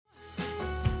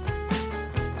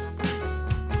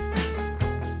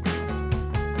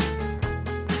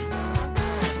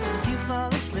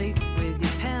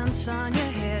lights on your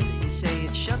head. You say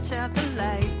it shuts out the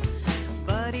light,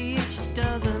 buddy, it just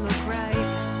doesn't look right.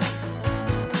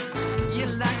 You're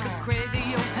like a crazy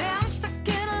old hound stuck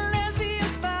in a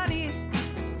lesbian's body.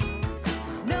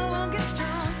 No one gets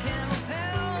drunk and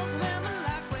repels women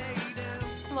like we do.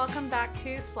 Welcome back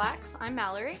to Slacks. I'm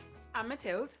Mallory. I'm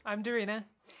Mathilde. I'm Darina.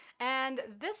 And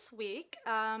this week,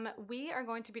 we are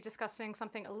going to be discussing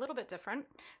something a little bit different.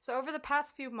 So over the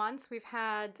past few months, we've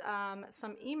had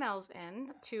some emails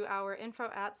in to our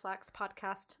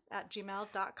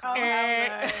info@slackspodcast@gmail.com. Oh,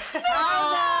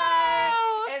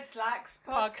 no! It's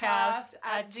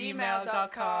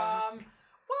slackspodcast@gmail.com.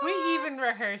 We even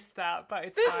rehearsed that, but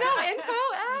it's There's fine. no info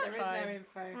at? There is no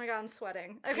info. Oh my god, I'm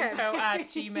sweating. Okay.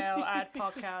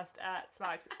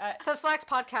 info@gmail@podcast@slacks. So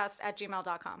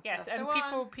slackspodcast@gmail.com. Yes, That's and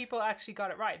the people actually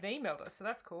got it right. They emailed us, so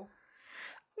that's cool.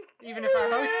 Even if our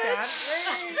host can't.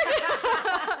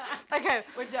 Okay.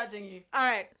 We're judging you. All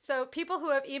right. So people who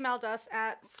have emailed us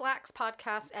at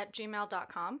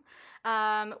slackspodcast@gmail.com.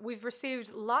 We've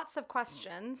received lots of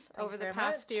questions over the very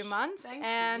past much. few months. Thank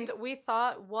and you. we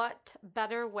thought what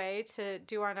better way to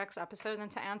do our next episode than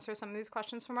to answer some of these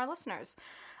questions from our listeners.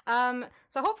 So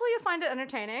hopefully you'll find it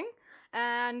entertaining.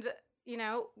 And, you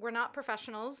know, we're not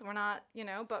professionals. We're not, you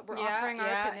know, but we're offering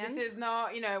our opinions. This is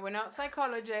not, we're not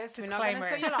psychologists. We're not going to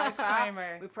Disclaimer. sell your life out.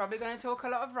 Disclaimer. We're probably going to talk a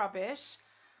lot of rubbish.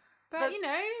 But,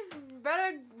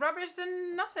 better rubbish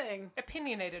than nothing.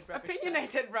 Opinionated rubbish.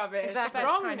 Opinionated rubbish. Exactly.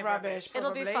 Wrong Kind of rubbish,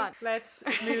 It'll be probably. fun. Let's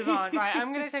move on. Right,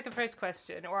 I'm going to take the first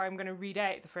question, or I'm going to read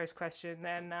out the first question,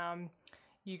 then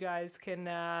you guys can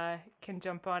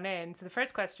jump on in. So the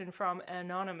first question from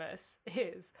Anonymous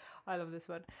is, I love this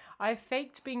one. I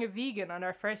faked being a vegan on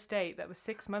our first date that was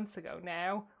 6 months ago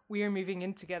now. We are moving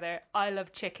in together. I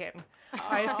love chicken.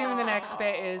 I assume the next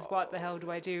bit is, what the hell do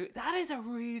I do? That is a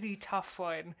really tough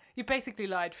one. You basically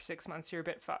lied for 6 months. You're a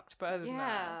bit fucked. But other than that,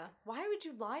 Yeah. Why would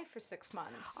you lie for 6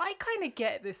 months? I kind of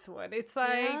get this one. It's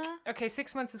like, Yeah. okay,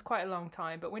 6 months is quite a long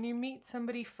time. But when you meet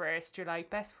somebody first, you're like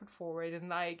best foot forward. And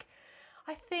like,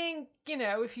 I think,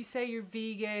 if you say you're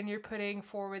vegan, you're putting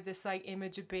forward this like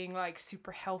image of being like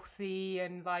super healthy,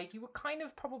 and like you would kind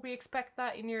of probably expect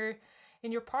that in your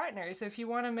partner. So if you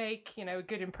want to make, a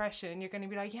good impression, you're going to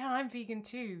be like, yeah, I'm vegan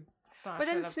too. But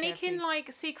then sneak in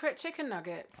like secret chicken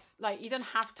nuggets. Like you don't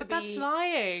have to But be. that's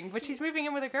lying. But she's moving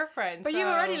in with a girlfriend. But so... you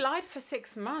already lied for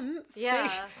 6 months.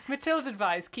 Yeah. Matilda's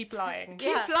advice, keep lying.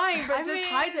 Keep Yeah. lying, but I just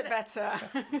mean- hide it better.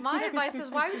 My advice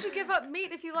is, why would you give up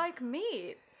meat if you like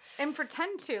meat and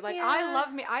pretend to? Like, Yeah. I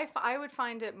love meat. I would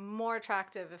find it more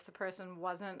attractive if the person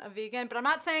wasn't a vegan. But I'm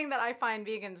not saying that I find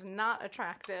vegans not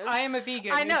attractive. I am a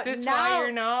vegan. I know, Is this now- why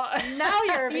you're not? Now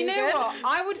you're a You vegan. know what?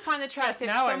 I would find attractive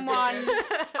now I'm someone.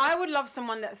 I would love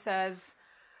someone that says,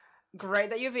 "Great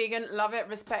that you're vegan, love it,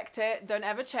 respect it, don't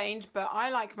ever change, but I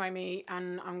like my meat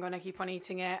and I'm gonna keep on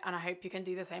eating it, and I hope you can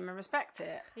do the same and respect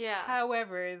it." Yeah.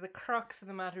 However, the crux of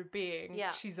the matter being,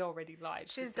 Yeah. she's already lied.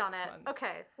 for She's 6 done it. months.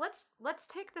 Okay, let's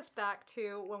take this back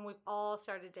to when we've all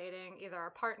started dating, either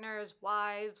our partners,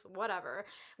 wives, whatever.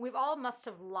 We've all must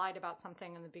have lied about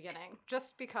something in the beginning.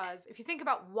 Just because, if you think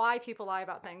about why people lie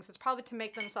about things, it's probably to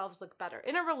make themselves look better.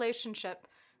 In a relationship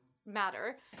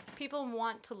matter, people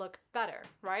want to look better,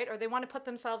 right? Or they want to put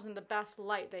themselves in the best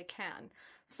light they can.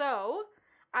 So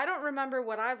I don't remember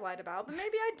what I've lied about, but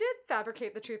maybe I did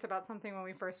fabricate the truth about something when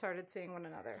we first started seeing one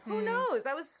another. Who knows?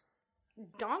 That was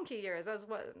donkey years. That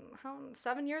was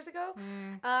 7 years ago?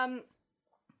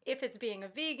 If it's being a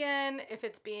vegan, if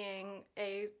it's being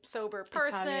a sober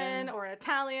person Italian. or an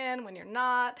Italian when you're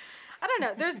not, I don't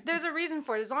know. There's a reason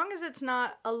for it. As long as it's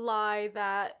not a lie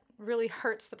that really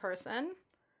hurts the person.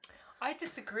 I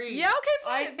disagree. Yeah, okay,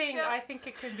 fine. I think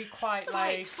it can be quite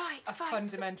Fight. a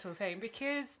fundamental thing,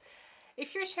 because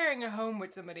if you're sharing a home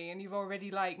with somebody and you've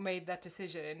already like made that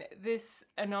decision, this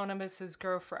anonymous's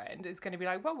girlfriend is going to be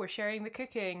like, well, we're sharing the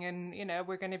cooking, and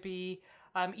we're going to be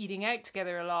eating out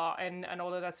together a lot, and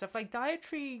all of that stuff. Like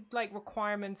dietary like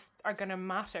requirements are going to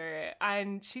matter,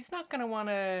 and she's not going to want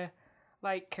to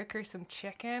like cook her some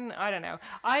chicken. I don't know.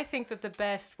 I think that the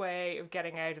best way of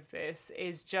getting out of this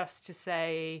is just to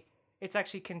say, it's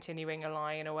actually continuing a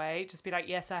lie in a way. Just be like,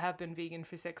 yes, I have been vegan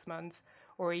for 6 months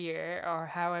or a year or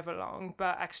however long,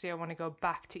 but actually I want to go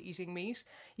back to eating meat.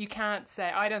 You can't say,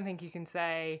 I don't think you can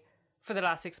say, for the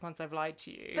last 6 months I've lied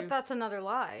to you. But that's another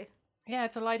lie. Yeah,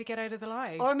 it's a lie to get out of the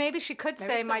lie. Or maybe she could Maybe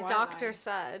say, it's a my white doctor lie."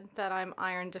 said that I'm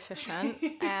iron deficient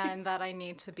and that I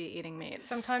need to be eating meat.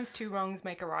 Sometimes two wrongs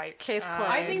make a right. Case closed.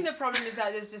 I think the problem is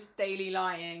that there's just daily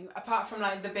lying. Apart from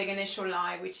like the big initial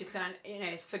lie, which is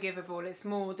it's forgivable. It's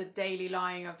more the daily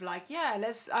lying of like, yeah,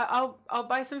 I'll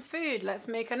buy some food. Let's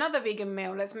make another vegan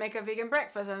meal. Let's make a vegan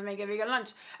breakfast and make a vegan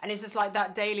lunch. And it's just like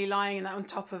that daily lying and that on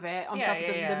top of it, top of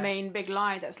the main big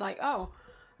lie. That's like, oh,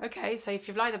 okay. So if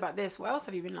you've lied about this, what else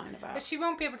have you been lying about? But she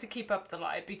won't be able to keep up the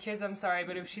lie because I'm sorry,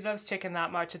 but if she loves chicken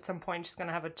that much, at some point she's going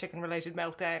to have a chicken-related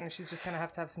meltdown and she's just going to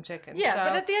have some chicken. Yeah, So-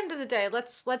 but at the end of the day,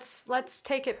 let's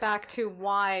take it back to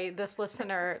why this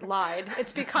listener lied.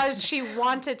 It's because she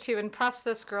wanted to impress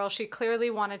this girl. She clearly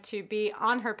wanted to be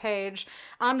on her page,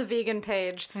 on the vegan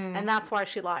page, and that's why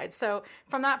she lied. So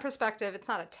from that perspective, it's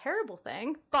not a terrible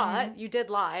thing, but you did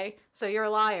lie, so you're a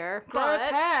liar. Grow a But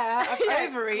pair of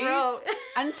ovaries grow.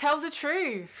 and tell the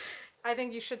truth. I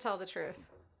think you should tell the truth.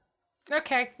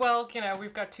 Okay, well,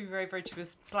 we've got two very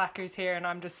virtuous slackers here, and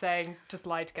I'm just saying, just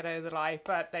lie to get out of the lie.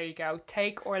 But there you go.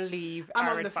 Take or leave I'm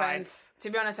our on the advice. fence. To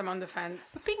be honest, I'm on the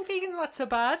fence. Being vegan's not so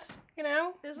bad, Isn't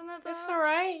it though? It's all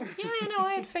right. Yeah,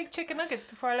 I had fake chicken nuggets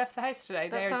before I left the house today.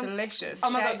 That They're sounds- delicious. Oh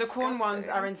my god, the corn Disgusting. ones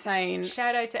are insane.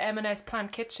 Shout out to M&S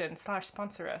Plant Kitchen /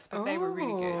 sponsor us, but they were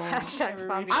really good. Ooh. Hashtag They were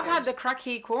sponsor. I've had the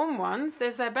cracky corn ones.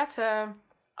 They're better.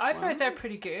 I've heard they're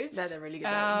pretty good. They're really good.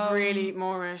 They're really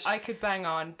Moorish. I could bang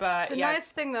on, but The yeah, nice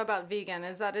thing though about vegan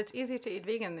is that it's easy to eat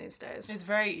vegan these days. it's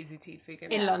very easy to eat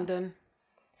vegan. in London.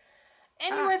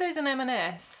 Anywhere there's an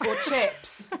M&S. Or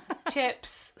chips.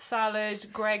 Chips, salad,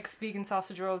 Greg's vegan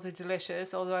sausage rolls are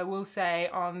delicious, although I will say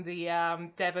on the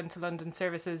Devon to London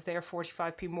services they are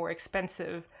 45p more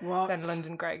expensive What? than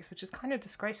London Greg's, which is kind of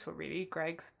disgraceful really.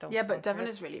 Greg's don't Yeah, but sponsor Devon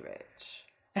us. is really rich.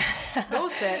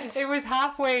 Dorset. It was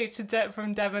halfway to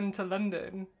from Devon to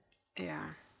London. Yeah.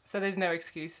 So there's no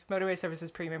excuse. Motorway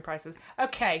services premium prices.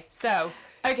 Okay, so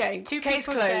Okay, two case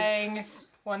people closed. saying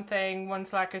one thing, one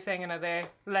slacker saying another.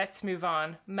 Let's move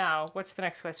on. Mal, what's the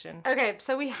next question? Okay,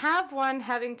 so we have one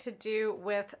having to do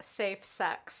with safe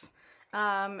sex.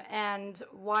 And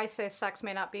why safe sex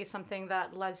may not be something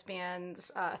that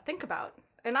lesbians think about.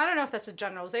 And I don't know if that's a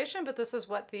generalization, but this is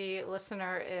what the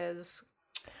listener is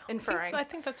inferring. I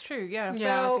think that's true, yeah.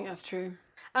 Yeah, I So- think that's true.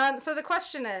 So the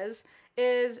question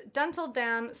is dental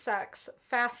dam sex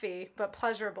faffy but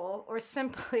pleasurable, or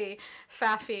simply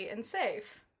faffy and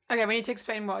safe? Okay, we need to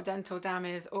explain what a dental dam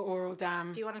is or oral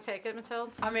dam. Do you want to take it,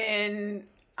 Mathilde? I mean,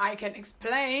 I can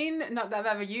explain. Not that I've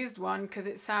ever used one because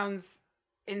it sounds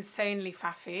insanely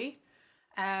faffy.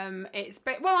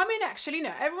 Well, I mean, actually,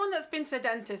 no. Everyone that's been to the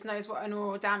dentist knows what an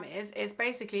oral dam is. It's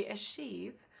basically a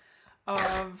sheath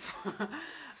of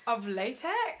of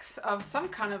latex, of some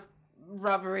kind of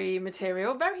rubbery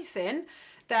material, very thin,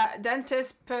 that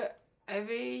dentists put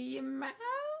over your mouth.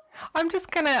 I'm just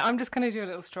gonna do a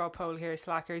little straw poll here,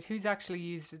 slackers. Who's actually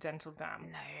used a dental dam?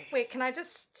 No. Wait, can I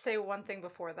just say one thing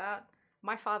before that?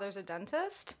 My father's a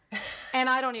dentist, and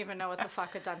I don't even know what the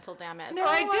fuck a dental dam is. No, or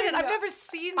I I didn't. I've know. never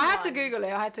seen I had to one. Google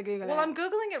it. Well, I'm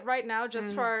Googling it right now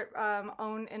just for our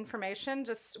own information.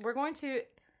 We're going to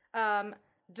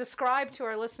describe to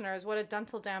our listeners what a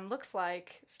dental dam looks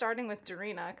like, starting with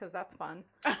Dorina, because that's fun.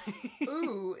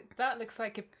 Ooh, that looks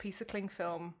like a piece of cling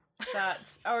film.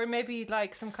 Or maybe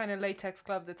like some kind of latex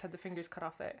glove that's had the fingers cut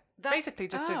off it. That's- Basically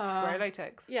just a square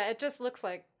latex. Yeah, it just looks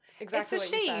like exactly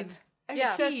It's a what you said. sheath.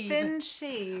 Yeah. It's a thin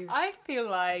sheath. I feel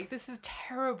like this is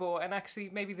terrible, and actually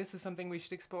maybe this is something we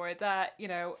should explore, that,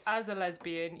 as a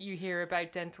lesbian, you hear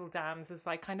about dental dams as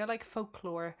like kind of like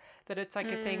folklore, that it's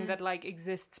like a thing that like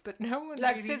exists, but no one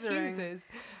Like really scissoring. uses.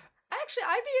 Actually,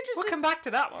 I'd be interested. We'll come back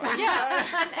to that one.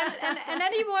 Yeah, and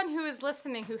anyone who is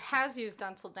listening who has used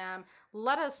dental dam,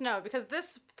 let us know, because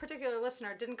this particular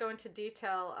listener didn't go into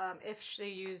detail if she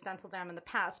used dental dam in the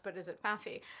past, but is it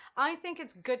faffy? I think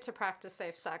it's good to practice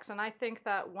safe sex, and I think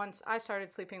that once I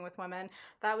started sleeping with women,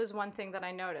 that was one thing that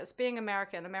I noticed. Being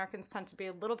American, Americans tend to be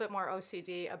a little bit more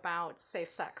OCD about safe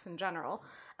sex in general,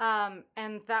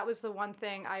 and that was the one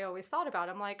thing I always thought about.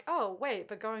 I'm like, oh, wait,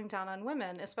 but going down on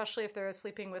women, especially if they're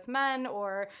sleeping with men,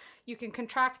 or you can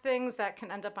contract things that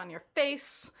can end up on your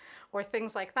face, or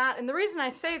things like that. And the reason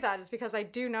I say that is because I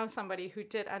do know somebody who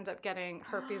did end up getting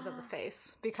herpes of the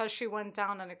face because she went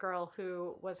down on a girl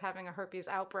who was having a herpes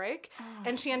outbreak,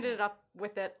 and she ended up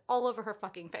with it all over her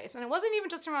fucking face. And it wasn't even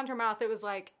just around her mouth, it was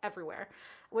like everywhere,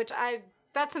 which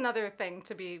that's another thing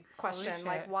to be questioned. shit.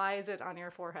 Like, why is it on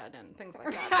your forehead and things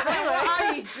like that?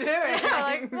 What are you doing? Yeah,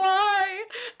 like, why?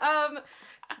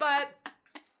 But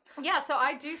Yeah, so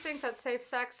I do think that safe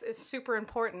sex is super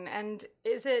important. And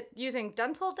is it using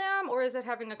dental dam or is it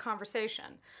having a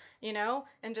conversation, you know,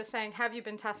 and just saying, have you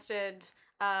been tested?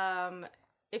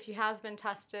 If you have been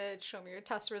tested, show me your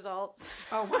test results.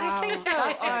 Oh, wow.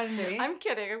 That's sexy. I'm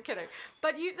kidding.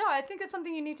 But I think it's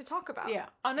something you need to talk about. Yeah.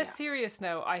 On a serious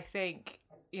note, I think,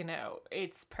 you know,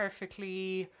 it's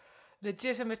perfectly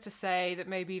legitimate to say that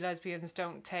maybe lesbians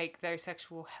don't take their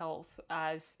sexual health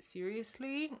as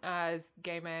seriously as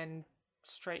gay men,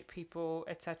 straight people,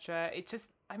 etc. It just,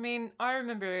 I mean, I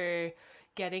remember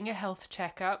getting a health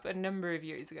checkup a number of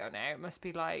years ago now. It must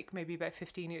be like maybe about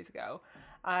 15 years ago.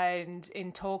 And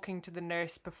in talking to the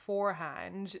nurse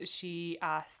beforehand, she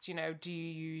asked, you know, do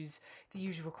you use the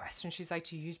usual question? She's like,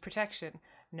 do you use protection?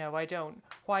 No, I don't.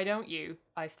 Why don't you?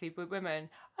 I sleep with women.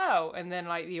 Oh, and then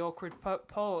like the awkward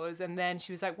pause. And then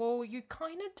she was like, well, you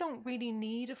kind of don't really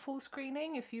need a full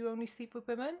screening if you only sleep with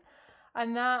women.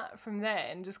 And that from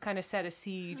then just kind of set a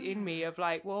seed in me of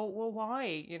like, well,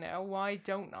 why? You know, why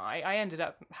don't I? I ended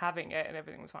up having it and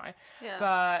everything was fine. Yeah.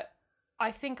 But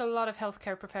I think a lot of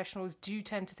healthcare professionals do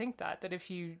tend to think that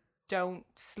if you don't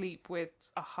sleep with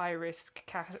a high risk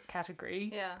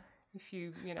category, Yeah. if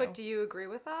you know. But do you agree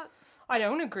with that? I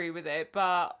don't agree with it,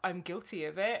 but I'm guilty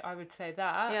of it. I would say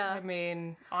that. Yeah. I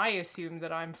mean, I assume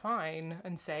that I'm fine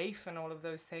and safe and all of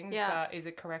those things. Yeah. But is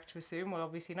it correct to assume? Well,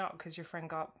 obviously not, because your friend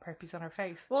got herpes on her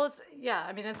face. Well,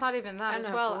 I mean, it's not even that And as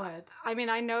her well. forehead. I mean,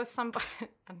 I know somebody,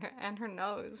 and her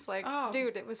nose. Like,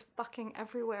 dude, it was fucking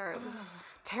everywhere. It was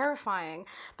terrifying.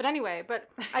 But anyway,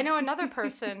 I know another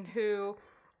person who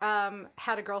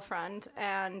had a girlfriend,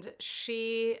 and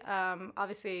she,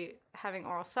 obviously having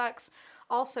oral sex,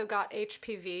 also got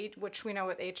HPV, which we know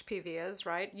what HPV is,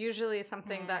 right? Usually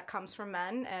something that comes from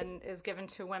men and is given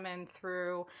to women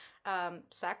through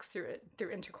sex, through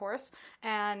intercourse,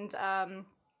 and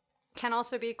can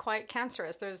also be quite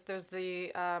cancerous. There's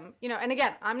the and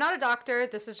again, I'm not a doctor.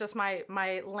 This is just my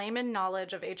layman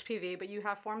knowledge of HPV. But you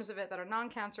have forms of it that are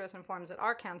non-cancerous and forms that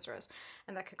are cancerous,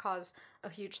 and that could cause a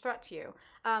huge threat to you.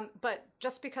 But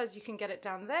just because you can get it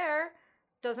down there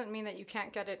doesn't mean that you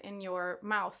can't get it in your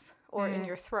mouth or in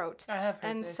your throat. I have heard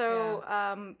and this,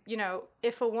 so,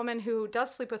 if a woman who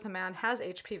does sleep with a man has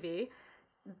HPV,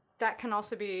 that can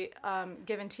also be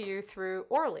given to you through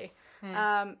orally.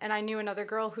 And I knew another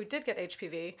girl who did get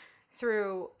HPV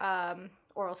through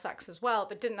oral sex as well,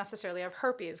 but didn't necessarily have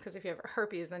herpes, because if you have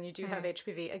herpes, then you do have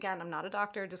HPV. Again, I'm not a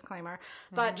doctor, disclaimer.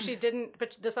 But she didn't,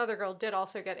 but this other girl did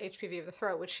also get HPV of the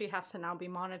throat, which she has to now be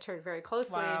monitored very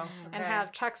closely and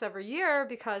have checks every year,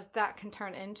 because that can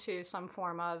turn into some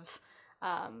form of,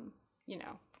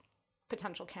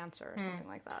 potential cancer or something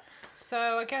like that. So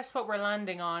I guess what we're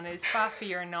landing on is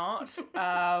faffy or not,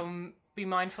 be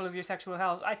mindful of your sexual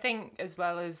health. I think, as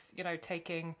well as, you know,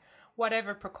 taking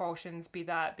whatever precautions, be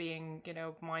that being, you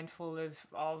know, mindful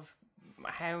of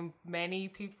how many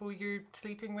people you're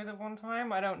sleeping with at one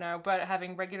time. I don't know, but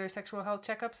having regular sexual health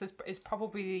checkups is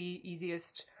probably the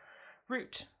easiest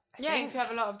route. I think. If you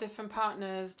have a lot of different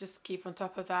partners, just keep on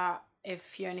top of that.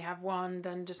 If you only have one,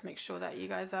 then just make sure that you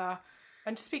guys are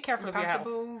And just be careful of your health.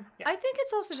 compatible. Yeah. I think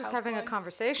it's also just having a Health-wise.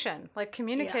 conversation, like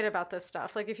communicate about this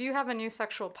stuff. Like if you have a new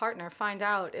sexual partner, find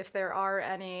out if there are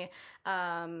any,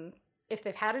 if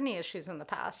they've had any issues in the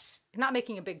past. Not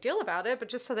making a big deal about it, but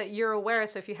just so that you're aware.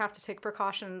 So if you have to take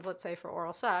precautions, let's say for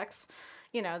oral sex,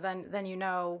 you know, then you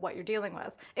know what you're dealing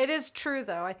with. It is true,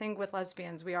 though. I think with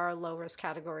lesbians, we are a low risk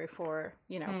category for,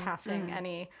 you know, passing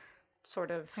any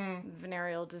sort of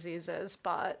venereal diseases,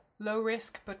 but Low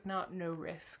risk, but not no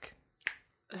risk.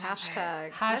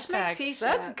 hashtag. Let's make Hashtag. t-shirts.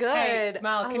 That's good. Hey,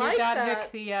 Mal, I can like your dad that.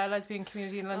 hook the lesbian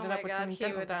community in Oh London my up with god, some he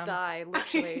dental would dams? die,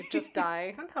 literally, just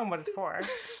die. Don't tell him what it's for.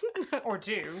 Or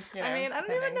do, you know, I mean, I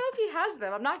don't even depending. know if he has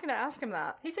them. I'm not going to ask him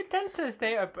that. He's a dentist.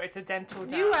 It's a dental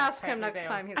dam. You ask him apparently next they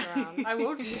time are. he's around. I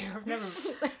will do.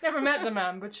 I've never met the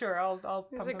man, but sure, I'll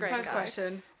He's pump a him great some First guy.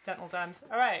 question. dental dams.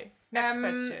 All right, next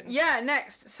question. Yeah,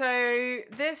 next. So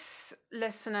this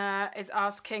listener is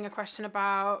asking a question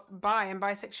about bi and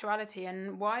bisexuality,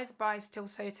 and why is bi still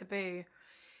so taboo?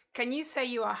 Can you say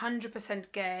you are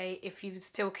 100% gay if you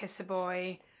still kiss a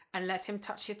boy and let him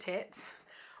touch your tits?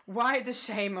 Why the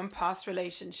shame on past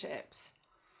relationships?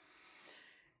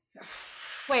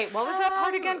 Wait, what was that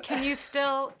part again? Can you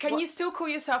still... Can you still call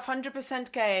yourself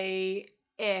 100% gay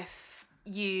if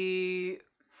you...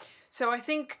 So I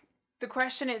think the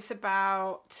question is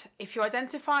about if you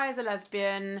identify as a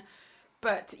lesbian,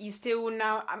 but you still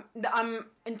now... I'm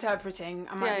interpreting,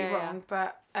 I might be wrong,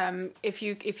 but if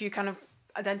you kind of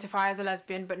identify as a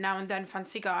lesbian, but now and then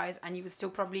fancy guys, and you would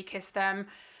still probably kiss them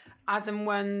as and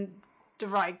when the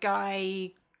right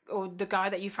guy or the guy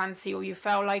that you fancy or you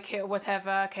felt like it or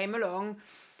whatever came along,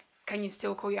 can you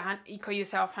still call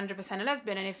yourself 100% a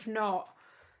lesbian? And if not,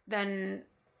 then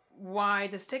why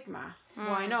the stigma?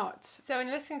 Why not? So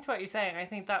in listening to what you're saying, I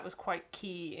think that was quite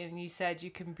key. And you said you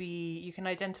can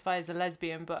identify as a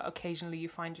lesbian, but occasionally you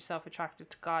find yourself attracted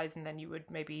to guys, and then you would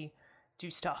maybe do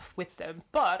stuff with them.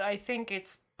 But I think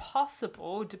it's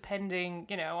possible, depending,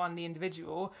 on the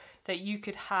individual, that you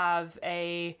could have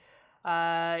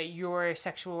your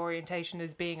sexual orientation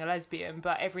as being a lesbian,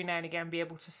 but every now and again be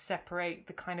able to separate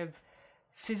the kind of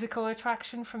physical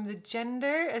attraction from the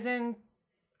gender, as in,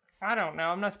 I don't know,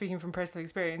 I'm not speaking from personal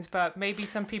experience, but maybe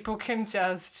some people can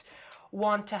just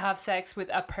want to have sex with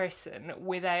a person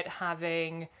without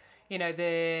having,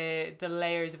 the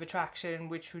layers of attraction,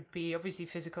 which would be obviously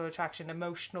physical attraction,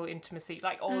 emotional intimacy,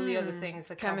 like all the other things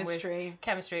that come with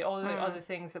chemistry, all the other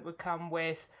things that would come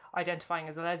with identifying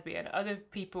as a lesbian. Other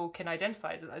people can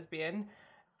identify as a lesbian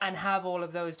and have all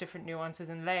of those different nuances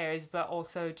and layers, but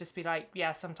also just be like,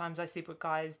 yeah, sometimes I sleep with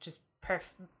guys just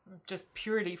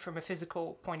purely from a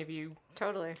physical point of view.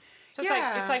 Totally. So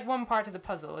it's like one part of the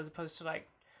puzzle as opposed to like,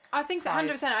 I think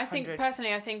 100%. I think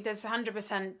personally, I think there's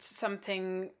 100%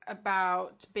 something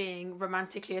about being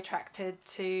romantically attracted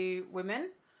to women.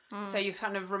 So you're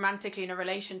kind of romantically in a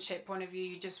relationship point of view,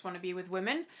 you just want to be with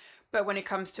women. But when it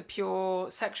comes to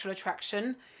pure sexual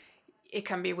attraction, it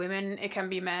can be women, it can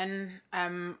be men.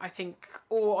 I think,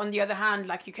 or on the other hand,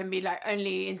 like you can be like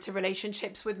only into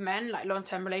relationships with men, like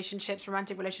long-term relationships,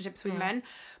 romantic relationships with men.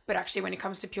 But actually, when it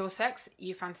comes to pure sex,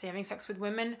 you fancy having sex with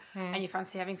women and you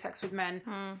fancy having sex with men.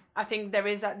 I think there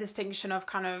is that distinction of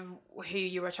kind of who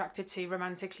you're attracted to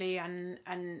romantically and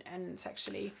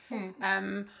sexually.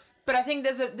 But I think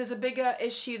there's a bigger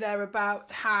issue there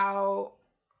about how,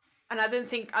 and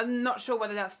I'm not sure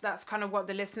whether that's kind of what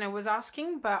the listener was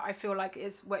asking, but I feel like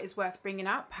it's worth bringing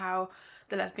up, how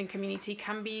the lesbian community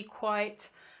can be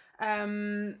quite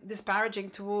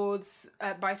disparaging towards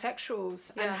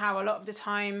bisexuals, and how a lot of the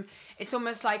time it's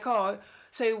almost like, oh,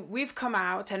 so we've come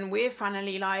out and we're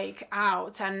finally like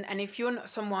out, and if you're not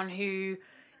someone who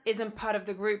isn't part of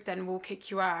the group, then we'll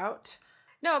kick you out.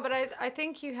 No, but I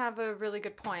think you have a really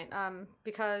good point,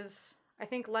 because I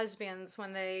think lesbians,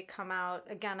 when they come out,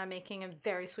 again, I'm making a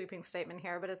very sweeping statement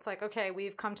here, but it's like, okay,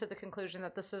 we've come to the conclusion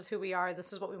that this is who we are,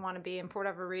 this is what we want to be, and for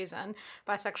whatever reason,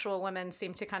 bisexual women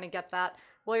seem to kind of get that,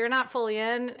 well, you're not fully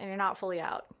in and you're not fully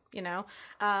out,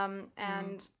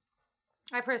 and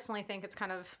I personally think it's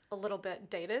kind of a little bit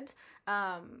dated.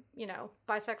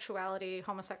 Bisexuality,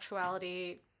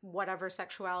 homosexuality, whatever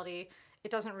sexuality, it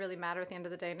doesn't really matter at the end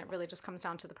of the day, and it really just comes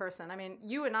down to the person. I mean,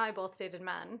 you and I both dated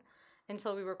men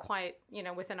until we were quite,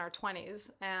 within our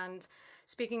 20s. And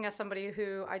speaking as somebody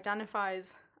who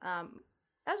identifies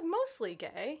as mostly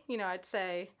gay, I'd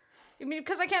say,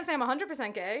 because I can't say I'm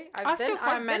 100% gay. I still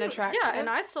find men attractive. Yeah, and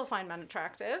I still find men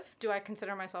attractive. Do I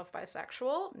consider myself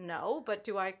bisexual? No. But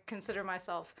do I consider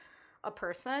myself a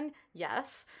person?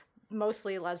 Yes.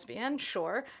 Mostly lesbian,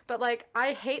 sure. But like,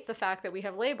 I hate the fact that we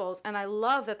have labels, and I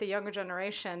love that the younger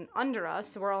generation under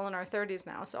us, we're all in our 30s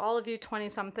now. So all of you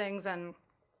 20-somethings and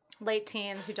late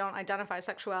teens who don't identify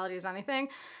sexuality as anything,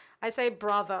 I say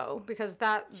bravo, because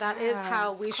that is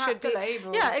how we should be.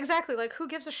 Label. Yeah, exactly. Like, who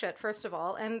gives a shit, first of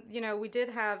all? And, we did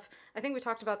have, I think we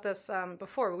talked about this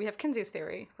before, we have Kinsey's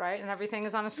theory, right? And everything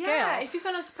is on a scale. Yeah, if it's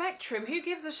on a spectrum, who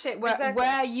gives a shit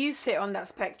where you sit on that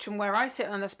spectrum, where I sit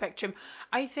on the spectrum?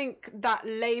 I think that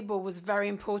label was very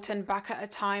important back at a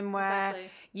time where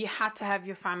you had to have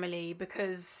your family,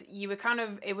 because you were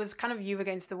it was kind of you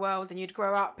against the world, and you'd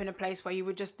grow up in a place where you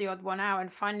were just the odd one out,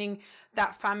 and finding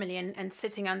that family and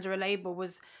sitting under a label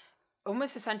was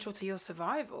almost essential to your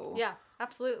survival. Yeah,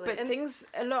 absolutely. But things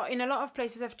in a lot of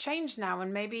places have changed now,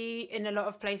 and maybe in a lot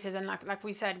of places, and like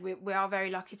we said, we are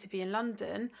very lucky to be in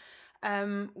London.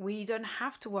 We don't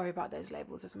have to worry about those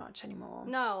labels as much anymore.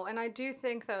 No, and I do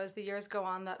think, though, as the years go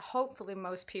on, that hopefully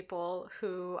most people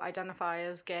who identify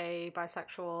as gay,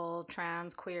 bisexual,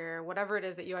 trans, queer, whatever it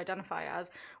is that you identify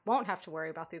as, won't have to worry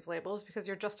about these labels, because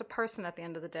you're just a person at the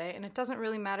end of the day, and it doesn't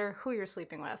really matter who you're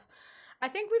sleeping with. I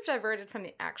think we've diverted from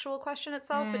the actual question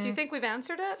itself, but do you think we've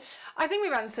answered it? I think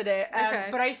we've answered it,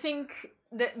 but I think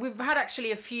that we've had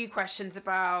actually a few questions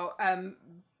about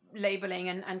labeling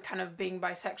and kind of being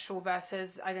bisexual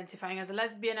versus identifying as a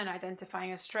lesbian and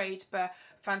identifying as straight but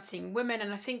fancying women.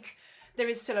 And I think there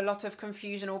is still a lot of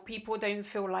confusion, or people don't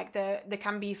feel like they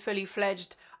can be fully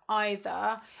fledged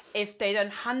either if they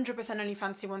don't 100% only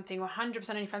fancy one thing or 100%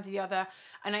 only fancy the other.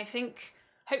 And I think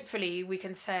hopefully we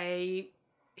can say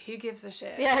who gives a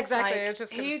shit? Yeah, exactly. Like, I was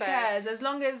just gonna who say. cares? As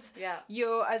long as Yeah.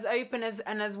 you're as open as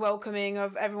and as welcoming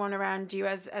of everyone around you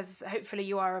as hopefully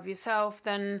you are of yourself,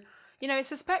 then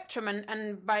it's a spectrum,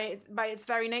 and by its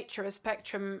very nature, a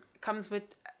spectrum comes with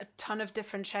a ton of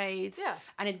different shades. Yeah.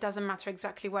 And it doesn't matter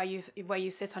exactly where you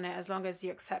sit on it, as long as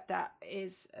you accept that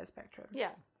is a spectrum. Yeah.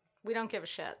 We don't give a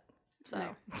shit. So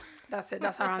No. That's it.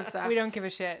 That's our answer. We don't give a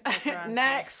shit. That's our answer.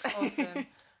 Next. Awesome.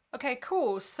 Okay,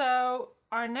 cool. So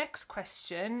our next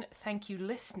question, thank you,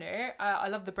 listener. I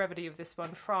love the brevity of this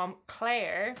one from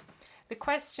Claire. The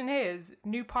question is,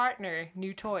 new partner,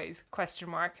 new toys, question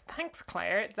mark. Thanks,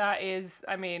 Claire. That is,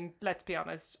 I mean, let's be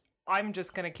honest. I'm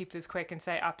just going to keep this quick and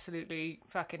say absolutely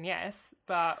fucking yes.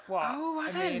 But what? Oh,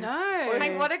 I don't mean, know.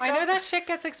 I know that shit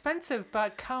gets expensive,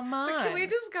 but come on. But can we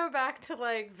just go back to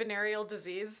like venereal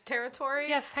disease territory?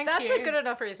 Yes, thank That's you. a good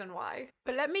enough reason why.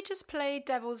 But let me just play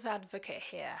devil's advocate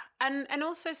here, and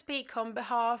also speak on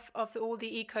behalf of all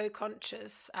the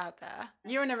eco-conscious out there.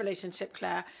 You're in a relationship,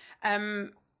 Claire.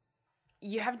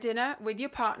 You have dinner with your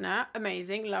partner,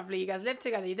 amazing, lovely. You guys live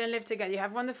together, you don't live together, you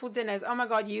have wonderful dinners. Oh my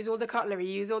God, you use all the cutlery,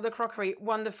 you use all the crockery,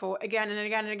 wonderful, again and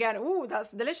again and again. Ooh, that's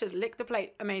delicious, lick the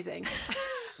plate, amazing.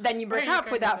 Then you break Where are you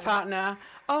up with going that with partner.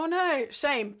 Oh no,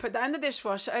 shame, put that in the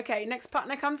dishwasher. Okay, next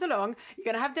partner comes along, you're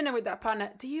going to have dinner with that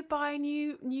partner. Do you buy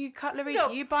new cutlery? No,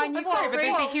 Do you buy new whoa, Sorry, but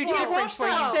cutlery? there's a huge You difference wash where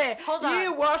that you... shit. Hold on.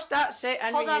 You wash that shit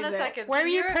and Hold on reuse a second. Where So are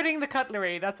you you're- putting the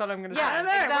cutlery? That's all I'm going to Yeah, say. know,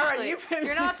 where are exactly. you putting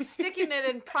You're not it? sticking it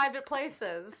in private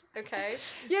places, okay?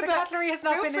 Yeah, The but cutlery has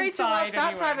not feel been free to wash inside that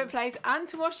anyway. private place and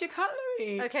to wash your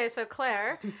cutlery. Okay, so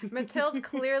Claire, Mathilde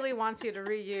clearly wants you to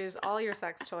reuse all your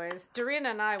sex toys. Doreen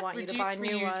and I want you to Reduce, buy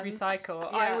new reuse, ones.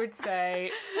 recycle. Yeah. I would say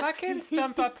fucking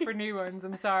stump up for new ones.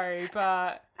 I'm sorry,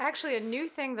 but Actually, a new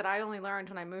thing that I only learned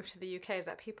when I moved to the UK is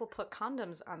that people put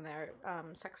condoms on their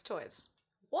sex toys.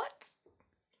 What?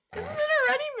 Isn't it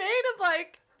already made of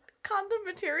like condom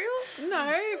material?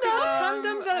 No, because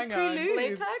condoms are hang on. pre-lubed.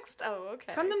 Latex? Oh,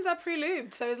 okay. Condoms are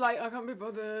pre-lubed, so it's like, I can't be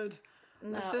bothered.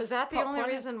 No, Let's is just that the pop only one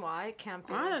in. reason why it can't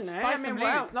be? I don't know. buy I mean, some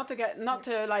well, lube. not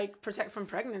to like protect from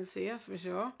pregnancy, that's for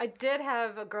sure. I did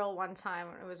have a girl one time.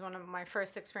 It was one of my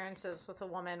first experiences with a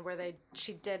woman where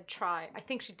she did try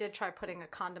putting a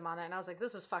condom on it, and I was like,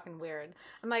 "This is fucking weird."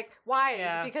 I'm like, "Why?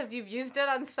 Yeah. Because you've used it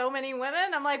on so many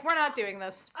women." I'm like, "We're not doing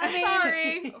this." I mean,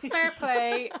 Sorry. fair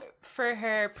play for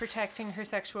her protecting her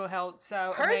sexual health.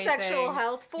 So Her amazing. sexual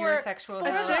health for your sexual for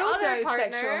health, the other Dildo's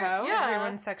partner. sexual health. Yeah.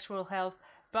 everyone's sexual health.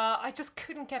 But I just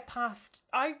couldn't get past.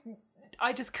 I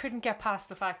just couldn't get past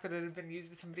the fact that it had been used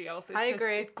with somebody else. I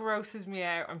agree. It grosses me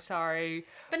out. I'm sorry.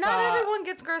 But not everyone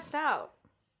gets grossed out.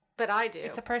 But I do.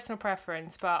 It's a personal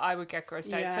preference, but I would get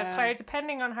grossed out. Yeah. So, Claire,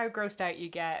 depending on how grossed out you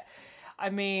get, I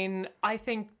mean, I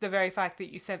think the very fact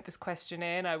that you sent this question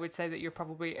in, I would say that you're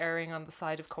probably erring on the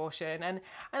side of caution. And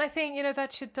I think,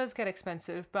 that shit does get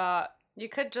expensive, but You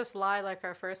could just lie like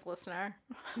our first listener.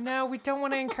 no, we don't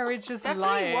want to encourage just Definitely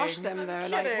lying. wash them though.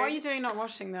 Like, kidding. what are you doing not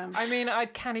washing them? I mean, I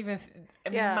can't even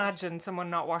Yeah. imagine someone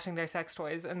not washing their sex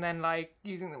toys and then like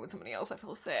using them with somebody else. I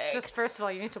feel sick. Just first of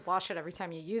all, you need to wash it every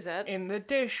time you use it. in the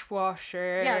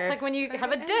dishwasher. Yeah, it's like when you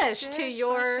have a in the dish, to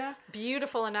your dishwasher.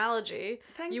 beautiful analogy.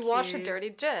 Thank you wash a you. dirty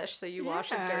dish, so you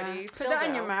wash a Yeah. dirty Put that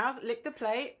in your dildo. mouth, lick the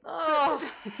plate. Oh,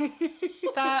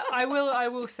 that I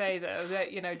will say though that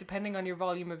depending on your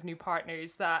volume of new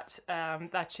partners that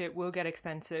that shit will get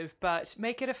expensive, but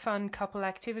make it a fun couple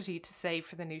activity to save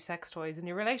for the new sex toys in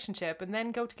your relationship, and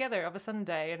then go together of a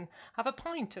Sunday and have a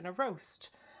pint and a roast.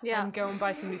 Yeah. And go and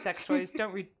buy some new sex toys.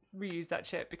 Don't reuse that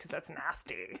shit because that's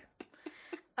nasty.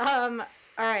 all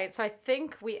right. So I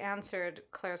think we answered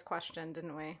Claire's question,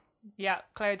 didn't we? Yeah,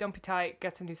 Claire, don't be tight.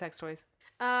 Get some new sex toys.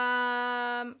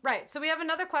 Right. So we have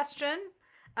another question.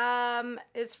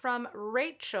 Is from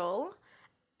Rachel,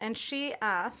 and she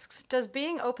asks, "Does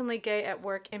being openly gay at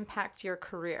work impact your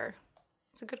career?"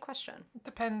 It's a good question. It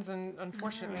depends, and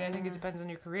unfortunately, I think it depends on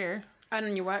your career. And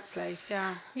in your workplace,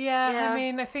 yeah. Yeah, Yeah. I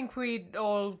mean, I think we'd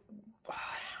all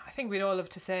have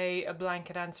to say a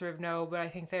blanket answer of no, but I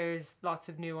think there's lots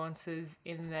of nuances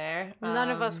in there. None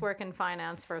of us work in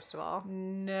finance, first of all.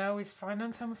 No, is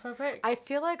finance homophobic? I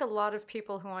feel like a lot of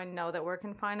people who I know that work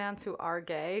in finance who are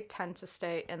gay tend to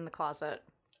stay in the closet.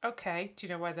 Okay, do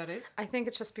you know why that is? I think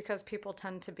it's just because people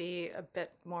tend to be a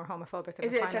bit more homophobic in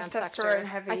Is the it a finance testosterone sector.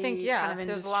 heavy I think, yeah, kind of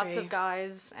there's lots industry? of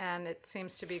guys, and it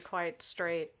seems to be quite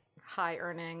straight,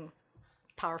 high-earning,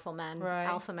 powerful men, Right.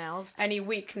 alpha males. Any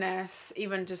weakness,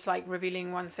 even just like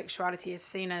revealing one's sexuality, is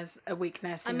seen as a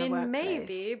weakness I in the mean, workplace.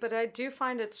 maybe, but I do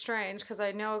find it strange because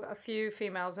I know a few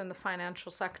females in the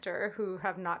financial sector who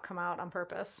have not come out on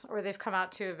purpose, or they've come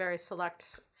out to a very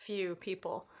select few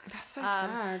people. That's so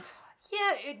sad.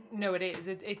 Yeah, it is.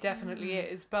 It definitely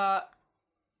is. But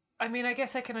I mean, I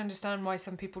guess I can understand why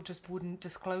some people just wouldn't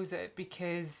disclose it,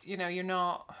 because, you know, you're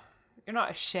not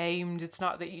ashamed. It's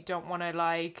not that you don't want to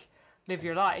like live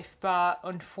your life, but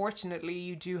unfortunately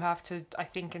you do have to, I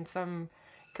think, in some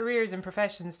careers and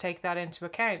professions, take that into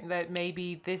account, that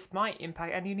maybe this might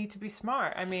impact, and you need to be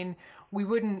smart. I mean, we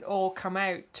wouldn't all come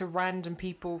out to random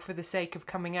people for the sake of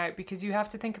coming out, because you have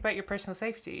to think about your personal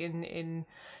safety in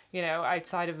you know,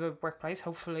 outside of a workplace,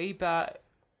 hopefully, but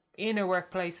in a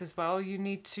workplace as well. You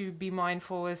need to be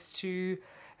mindful as to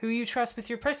who you trust with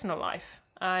your personal life.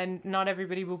 And not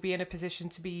everybody will be in a position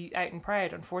to be out and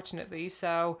proud, unfortunately.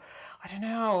 So I don't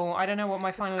know what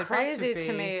my final advice would be. It's crazy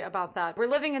to me about that. We're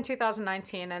living in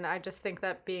 2019, and I just think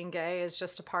that being gay is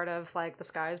just a part of, like, the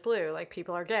sky is blue. Like,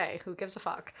 people are gay. Who gives a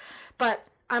fuck? But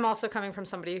I'm also coming from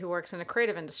somebody who works in the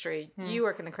creative industry. You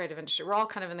work in the creative industry. We're all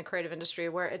kind of in the creative industry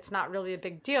where it's not really a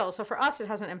big deal. So for us, it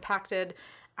hasn't impacted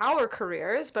our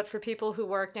careers. But for people who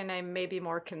work in a maybe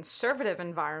more conservative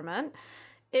environment,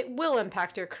 it will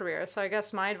impact your career. So I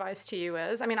guess my advice to you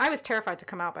is, I mean, I was terrified to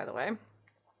come out, by the way,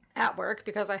 at work,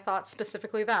 because I thought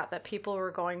specifically that people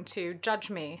were going to judge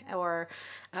me or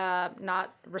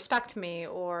not respect me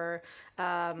or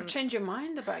change your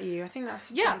mind about you. I think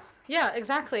that's yeah,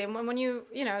 exactly. And when you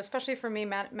know, especially for me,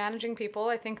 managing people,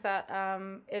 I think that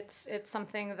it's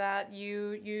something that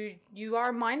you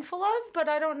are mindful of, but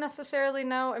I don't necessarily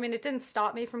know. I mean, it didn't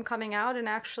stop me from coming out, and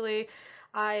actually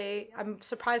I'm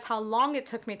surprised how long it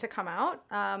took me to come out.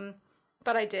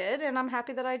 But I did, and I'm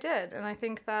happy that I did. And I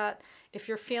think that if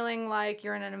you're feeling like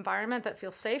you're in an environment that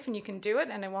feels safe and you can do it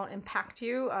and it won't impact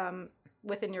you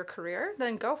within your career,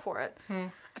 then go for it.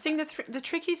 I think the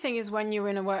tricky thing is when you're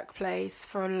in a workplace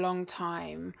for a long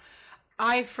time.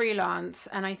 I freelance,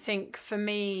 and I think for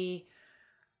me,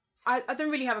 I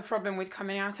don't really have a problem with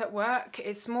coming out at work.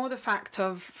 It's more the fact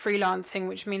of freelancing,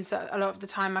 which means that a lot of the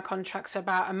time my contracts are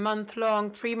about a month long,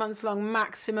 3 months long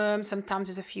maximum. Sometimes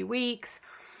it's a few weeks.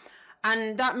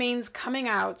 And that means coming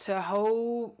out to a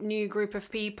whole new group of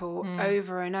people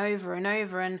over and over and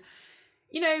over. And,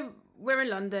 you know, we're in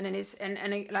London,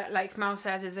 and like Mal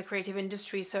says, it's a creative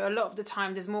industry. So a lot of the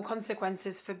time there's more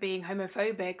consequences for being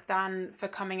homophobic than for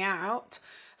coming out.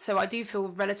 So I do feel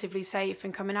relatively safe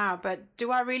in coming out. But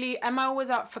am I always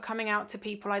up for coming out to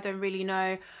people I don't really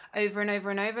know over and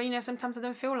over and over? You know, sometimes I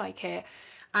don't feel like it.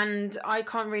 And I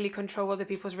can't really control other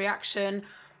people's reaction.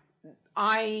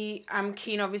 I am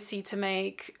keen, obviously, to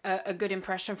make a good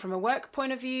impression from a work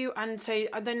point of view. And so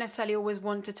I don't necessarily always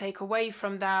want to take away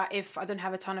from that if I don't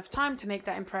have a ton of time to make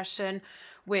that impression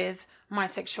with my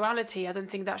sexuality. I don't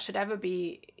think that should ever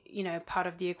be, you know, part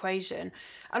of the equation.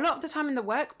 A lot of the time in the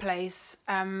workplace,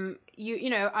 you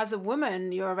know, as a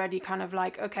woman, you're already kind of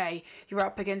like, okay, you're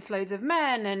up against loads of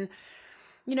men, and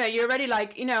you know, you're already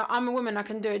like, you know, I'm a woman, I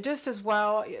can do it just as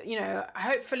well, you know,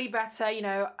 hopefully better, you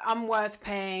know, I'm worth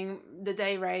paying the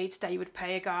day rate that you would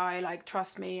pay a guy, like,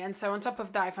 trust me. And so on top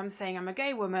of that, if I'm saying I'm a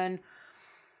gay woman,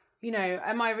 you know,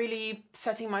 am I really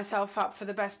setting myself up for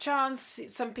the best chance?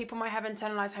 Some people might have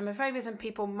internalized homophobia, some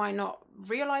people might not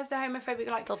realize they're homophobic.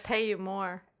 Like, they'll pay you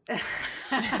more.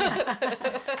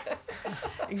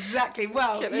 Exactly.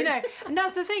 Well, you know, and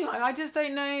that's the thing. Like, I just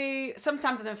don't know.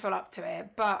 Sometimes I don't feel up to it,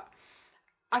 but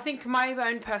I think my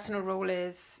own personal rule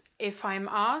is if I'm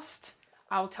asked,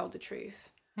 I'll tell the truth.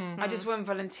 I just won't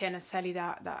volunteer necessarily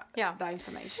that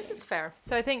information. It's fair.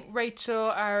 So I think,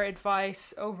 Rachel, our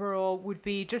advice overall would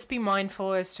be just be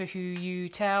mindful as to who you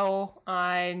tell,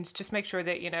 and just make sure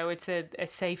that, you know, it's a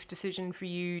safe decision for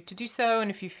you to do so. And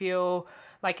if you feel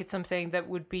like it's something that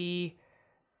would be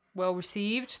well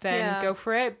received, then go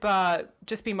for it. But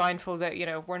just be mindful that, you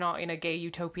know, we're not in a gay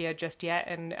utopia just yet,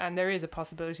 and there is a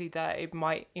possibility that it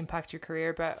might impact your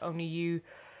career, but only you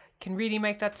can really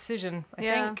make that decision. I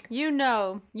think you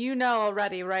know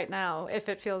already right now if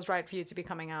it feels right for you to be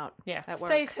coming out. At work.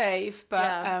 Stay safe, but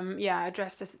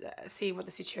address this, see what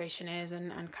the situation is,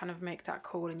 and kind of make that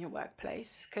call in your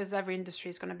workplace, because every industry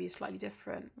is going to be slightly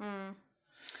different.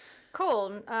 Cool.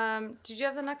 Did you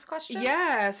have the next question?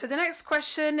 Yeah, so the next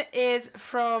question is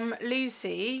from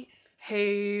Lucy,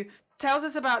 who tells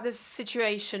us about this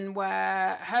situation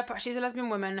where she's a lesbian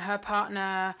woman, her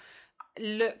partner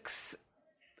looks,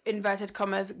 inverted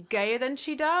commas, gayer than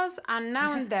she does, and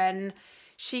now and then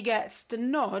she gets the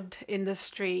nod in the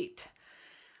street.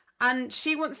 And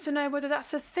she wants to know whether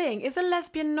that's a thing. Is a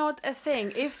lesbian nod a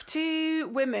thing? If two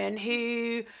women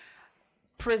who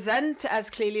present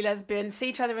as clearly lesbian see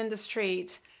each other in the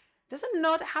street, does a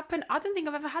nod happen? I don't think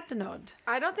I've ever had the nod.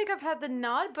 I don't think I've had the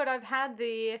nod, but I've had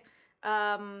the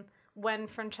when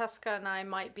Francesca and I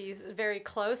might be very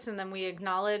close and then we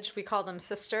call them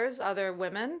sisters, other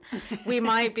women, we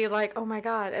might be like, oh my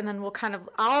God. And then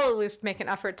I'll at least make an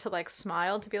effort to like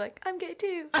smile to be like, I'm gay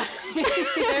too.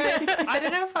 I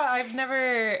don't know if I've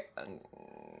never...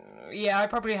 Yeah, I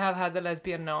probably have had the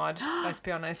lesbian nod, let's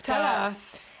be honest. Tell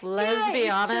us. Let's be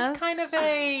honest. It's just kind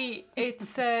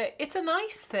of it's a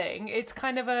nice thing. It's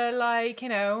kind of a, like, you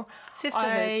know, Sisterhood.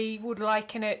 I would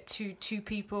liken it to two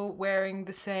people wearing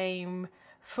the same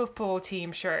football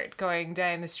team shirt going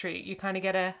down the street. You kind of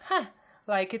get a,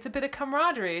 like, it's a bit of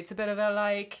camaraderie. It's a bit of a,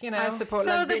 like, you know. I support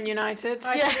Lesbian United.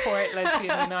 I support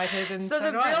Lesbian United. And So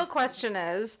the do I. real question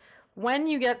is, when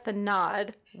you get the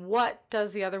nod, what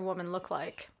does the other woman look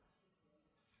like?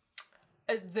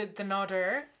 The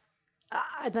nodder.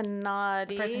 The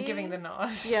naughty Person giving the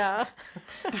nod. Yeah.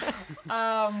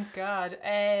 God.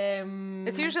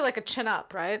 It's usually like a chin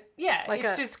up, right? Yeah, like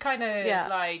it's a- just kind of yeah.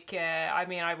 like, I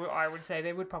mean, I would say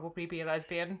they would probably be a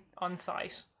lesbian on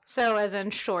site. So as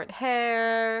in short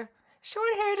hair, Short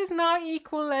hair does not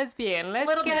equal lesbian. Let's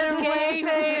little get bit of away gay from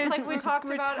face, this like we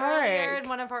talked about rhetoric. earlier in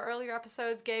one of our earlier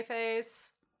episodes, gay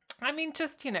face. I mean,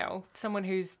 just, you know, someone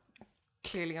who's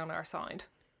clearly on our side.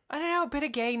 I don't know, a bit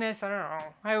of gayness. I don't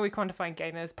know. How are we quantifying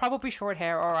gayness? Probably short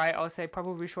hair. All right, I'll say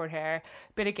probably short hair.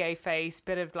 Bit of gay face.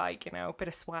 Bit of, like, you know, bit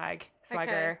of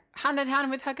swagger. Hand in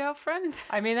hand with her girlfriend.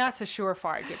 I mean, that's a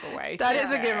surefire giveaway. That to is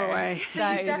be a fair. giveaway. So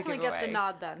That you is a definitely get the giveaway.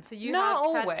 nod then. So you Not have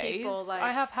always. had people like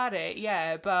I have had it,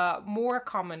 yeah, but more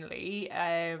commonly,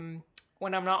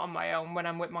 when I'm not on my own, when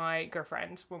I'm with my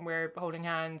girlfriend, when we're holding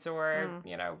hands or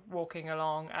you know, walking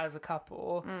along as a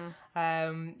couple,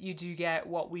 you do get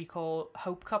what we call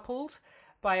hope coupled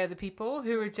by other people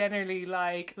who are generally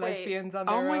like Wait. lesbians on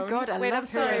their Oh own. my God, I Wait, I'm love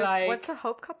sorry. her. like- What's a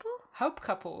hope couple? Hope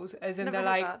couples, as in Never they're heard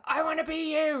like, that. I want to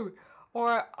be you,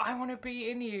 or I want to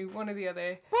be in you, one or the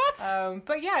other. What?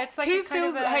 But yeah, it's like Who a kind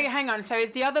feels? of a- Hey, hang on. So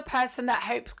is the other person that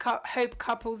hope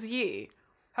couples you?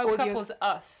 Hope Or the- couples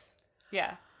us.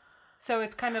 Yeah. So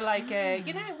it's kind of like,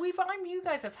 you know, you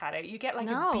guys have had it. You get like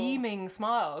No. a beaming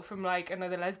smile from like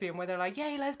another lesbian where they're like,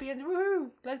 yay, lesbian, woohoo,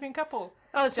 lesbian couple.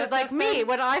 Oh, so Just like us me, then.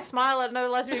 when I smile at another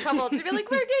lesbian couple, to be like,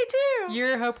 we're gay too.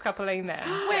 You're hope coupling them.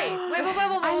 Wait.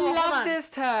 I Hold love on. this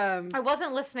term. I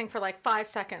wasn't listening for like 5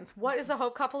 seconds. What is a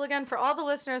hope couple again? For all the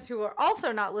listeners who are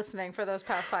also not listening for those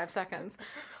past 5 seconds,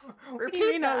 What do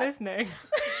you mean not that. listening?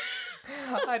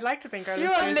 I'd like to think our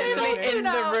You are listeners are literally listening in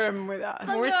the know. room with us.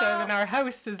 more so know. than our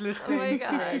host is listening Oh my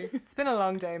God. today. It's been a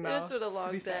long day, Mel. It's been a to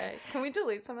long be fair. day. Can we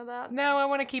delete some of that? No, I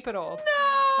want to keep it all.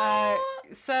 No.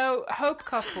 So hope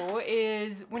couple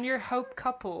is when you're hope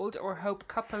coupled or hope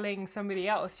coupling somebody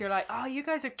else. You're like, oh, you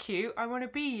guys are cute. I want to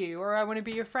be you, or I want to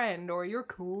be your friend, or you're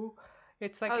cool.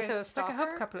 It's like Oh, so a it's like a stalker?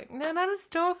 hope coupling. No, not a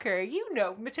stalker. You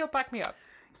know, Mathilde, back me up.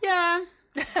 Yeah.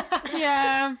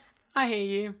 Yeah. I hear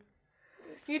you.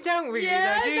 You don't really,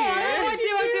 Yeah, though, do no,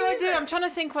 you? I do. I'm trying to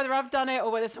think whether I've done it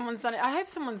or whether someone's done it. I hope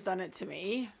someone's done it to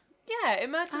me. Yeah,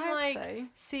 imagine I hope like so.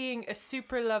 seeing a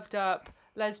super loved up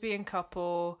lesbian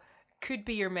couple. Could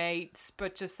be your mates,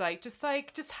 but just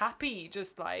happy,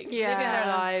 just like living Yeah.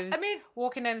 their lives. I mean-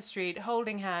 walking down the street,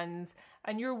 holding hands,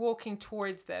 and you're walking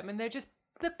towards them, and they're just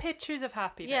the pictures of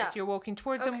happiness. Yeah. You're walking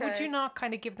towards them. Would Okay. you not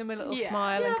kind of give them a little Yeah.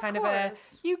 smile Yeah, and of kind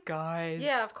course. of a you guys?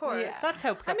 Yeah, of course. Yeah. That's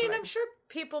hope I mean, coupling. I'm sure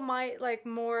people might like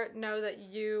more know that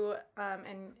you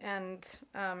and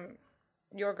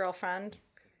your girlfriend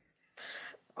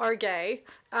are gay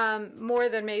more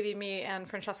than maybe me and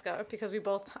Francesca, because we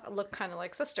both look kind of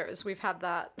like sisters. We've had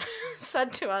that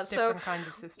said to us. different kinds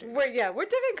of sisters. We're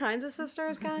different kinds of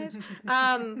sisters, guys.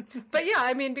 But yeah,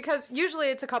 I mean, because usually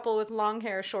it's a couple with long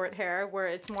hair, short hair, where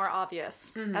it's more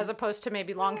obvious, as opposed to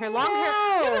maybe long hair, long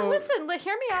hair. Yeah, but No. listen,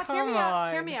 hear me out, hear me Come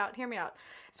out, hear on. me out, hear me out.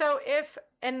 So if,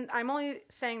 and I'm only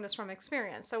saying this from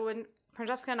experience. So when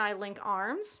Francesca and I link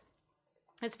arms,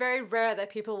 it's very rare that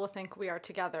people will think we are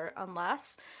together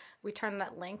unless we turn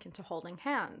that link into holding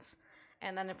hands.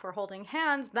 And then if we're holding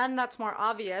hands, then that's more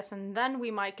obvious, and then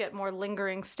we might get more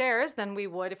lingering stares than we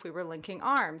would if we were linking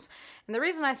arms. And the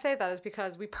reason I say that is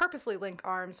because we purposely link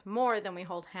arms more than we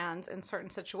hold hands in certain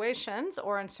situations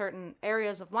or in certain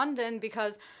areas of London,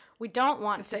 because we don't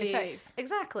want to stay be safe.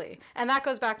 Exactly. And that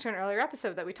goes back to an earlier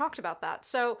episode that we talked about that.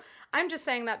 So I'm just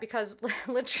saying that because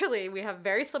literally we have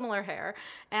very similar hair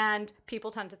and people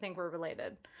tend to think we're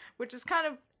related, which is kind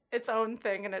of its own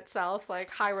thing in itself.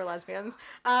 Like, hi, we're lesbians.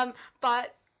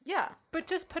 But yeah. But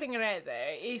just putting it out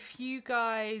there, if you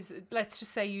guys, let's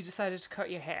just say you decided to cut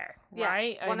your hair, Yeah.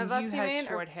 right? One and of us, you you had mean, or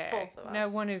short hair. both of No,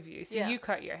 us? one of you. So Yeah. you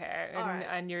cut your hair, and, Alright.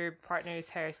 and your partner's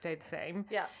hair stayed the same.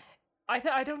 Yeah.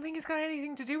 I don't think it's got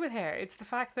anything to do with hair. It's the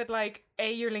fact that, like,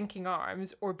 A, you're linking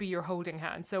arms, or B, you're holding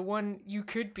hands. So one, you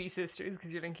could be sisters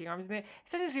because you're linking arms. And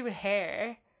it's nothing to do with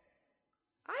hair.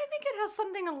 I think it has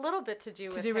something a little bit to do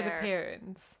with With hair.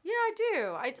 appearance. Yeah, I do.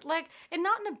 I like, and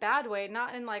not in a bad way.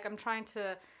 Not in like I'm trying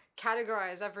to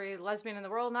categorize every lesbian in the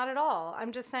world. Not at all.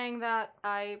 I'm just saying that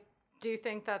I do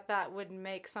think that that would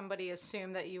make somebody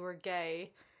assume that you were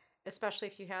gay, especially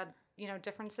if you had, you know,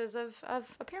 differences of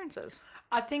appearances.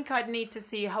 I think I'd need to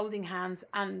see holding hands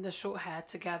and the short hair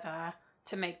together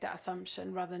to make that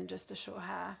assumption rather than just the short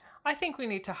hair. I think we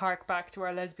need to hark back to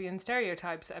our lesbian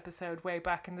stereotypes episode way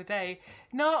back in the day.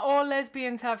 Not all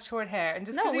lesbians have short hair, and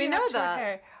just No, 'cause we you know have short that.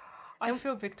 hair, I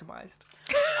feel victimized.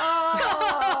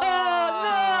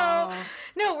 Oh,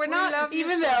 no, we're not. love you,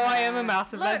 Even though I am a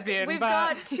massive Look, lesbian, we've but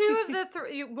got two of the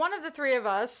three. One of the three of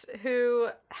us who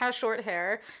has short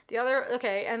hair. The other,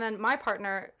 okay, and then my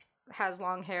partner has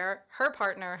long hair. Her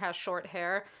partner has short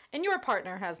hair, and your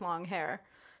partner has long hair.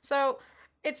 So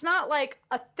it's not like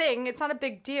a thing. It's not a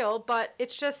big deal, but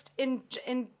it's just in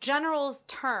general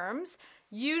terms.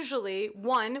 Usually,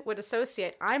 one would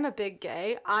associate, I'm a big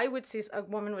gay. I would see a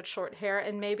woman with short hair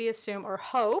and maybe assume or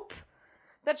hope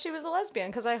that she was a lesbian,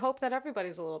 because I hope that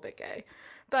everybody's a little bit gay.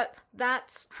 But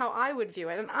that's how I would view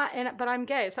it. But I'm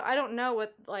gay, so I don't know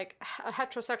what like a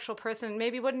heterosexual person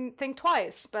maybe wouldn't think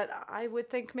twice, but I would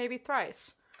think maybe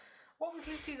thrice. what was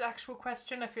Lucy's actual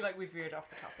question? I feel like we've veered off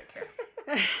the topic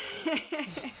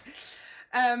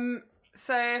here.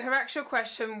 So her actual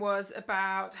question was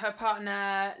about her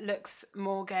partner looks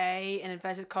more gay in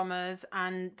inverted commas,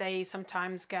 and they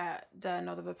sometimes get the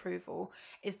nod of approval.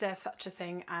 Is there such a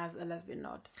thing as a lesbian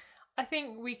nod? I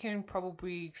think we can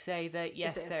probably say that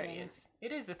yes, it a there thing? is.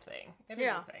 It is a thing. It is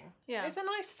Yeah. a thing. Yeah. It's a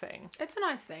nice thing. It's a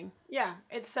nice thing. Yeah,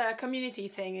 it's a community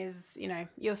thing. Is, you know,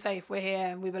 you're safe, we're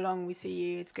here, we belong, we see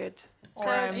you, it's good. So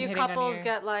Or if I'm you hitting on couples you.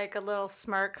 get like a little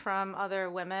smirk from other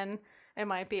women, it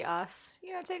might be us.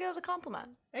 You know, take it as a compliment.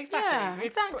 Exactly. Yeah,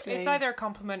 It's exactly. either a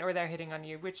compliment or they're hitting on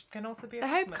you, which can also be a A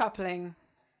hope compliment. coupling.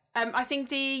 I think,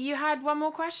 Dee, you had one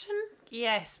more question?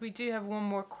 Yes, we do have one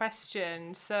more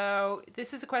question. So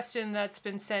this is a question that's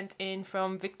been sent in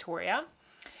from Victoria,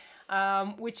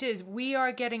 which is, we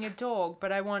are getting a dog,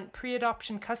 but I want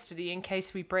pre-adoption custody in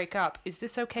case we break up. Is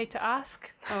this okay to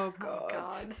ask? Oh,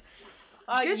 God.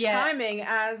 Good yeah. timing,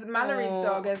 as Mallory's Oh.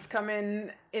 dog has come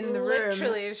in the room.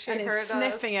 Literally, she and heard is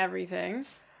sniffing us. everything.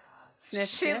 Sniff,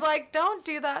 She's sniff. like, don't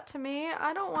do that to me.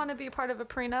 I don't want to be part of a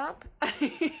prenup.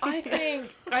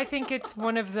 I think it's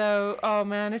one of those, oh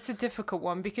man, it's a difficult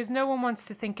one, because no one wants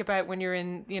to think about when you're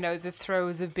in, you know, the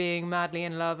throes of being madly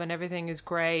in love and everything is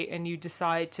great and you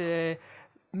decide to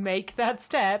make that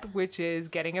step, which is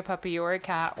getting a puppy or a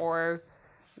cat or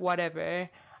whatever.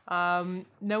 No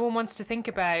one wants to think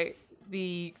about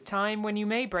the time when you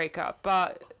may break up,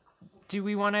 but do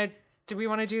we want to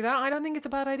do that? I don't think it's a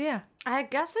bad idea. I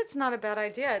guess it's not a bad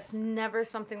idea. It's never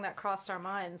something that crossed our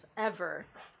minds, ever.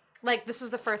 Like, this is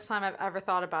the first time I've ever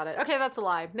thought about it. Okay, that's a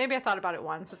lie. Maybe I thought about it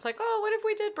once. It's like, oh, what if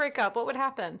we did break up? What would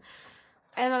happen?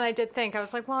 And then I did think, I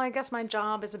was like, well, I guess my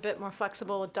job is a bit more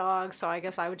flexible with dogs, so I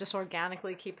guess I would just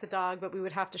organically keep the dog, but we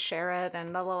would have to share it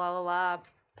and la la la la la.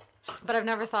 But I've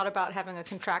never thought about having a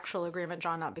contractual agreement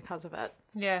drawn up because of it.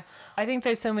 Yeah, I think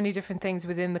there's so many different things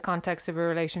within the context of a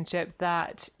relationship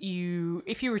that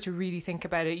if you were to really think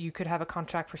about it, you could have a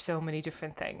contract for so many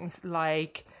different things.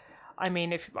 Like, I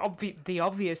mean, if the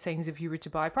obvious things, if you were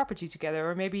to buy property together,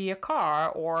 or maybe a car,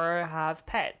 or have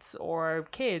pets, or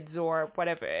kids, or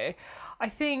whatever, I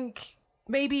think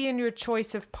maybe in your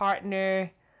choice of partner,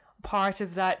 part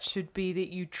of that should be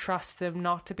that you trust them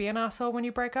not to be an asshole when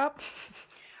you break up.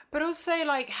 But also,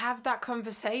 like, have that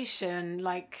conversation,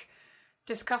 like,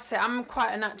 discuss it. I'm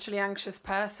quite a naturally anxious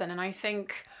person, and I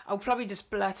think I'll probably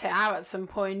just blurt it out at some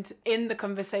point in the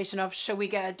conversation of, shall we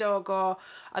get a dog, or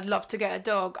I'd love to get a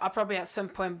dog. I'll probably at some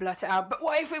point blurt it out, but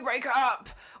what if we break up?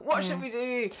 What should we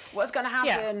do? What's going to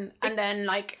happen? And then,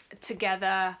 like,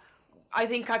 together, I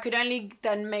think I could only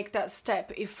then make that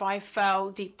step if I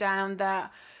felt deep down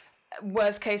that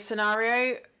worst case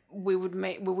scenario, we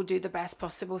would do the best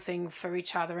possible thing for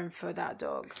each other and for that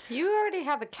dog. You already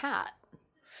have a cat.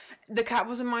 The cat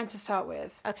wasn't mine to start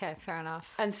with. Okay, fair enough.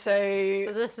 And So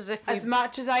this is if as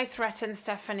much as I threatened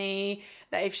Stephanie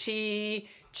that if she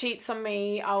cheats on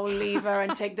me, I'll leave her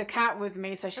and take the cat with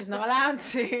me, so she's not allowed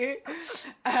to.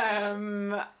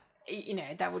 You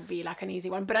know, that would be like an easy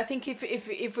one. But I think if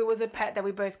it was a pet that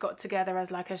we both got together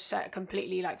as like a shed,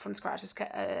 completely like from scratch,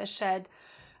 a shed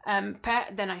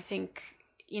pet, then I think,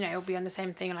 you know, it'll be on the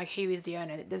same thing, like who is the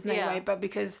owner? There's no Yeah. way. But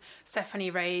because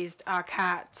Stephanie raised our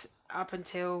cat up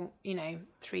until,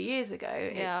 3 years ago,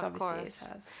 Yeah, it's of obviously course. it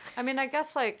has. I mean, I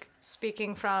guess like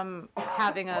speaking from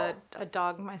having a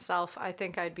dog myself, I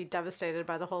think I'd be devastated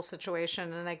by the whole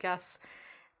situation. And I guess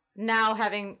now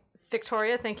having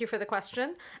Victoria, thank you for the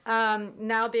question.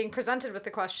 Now being presented with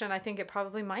the question, I think it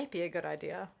probably might be a good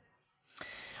idea.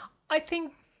 I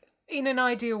think in an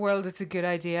ideal world, it's a good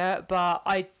idea, but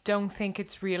I don't think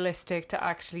it's realistic to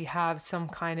actually have some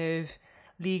kind of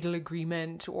legal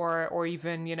agreement or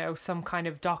even, some kind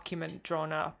of document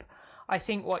drawn up. I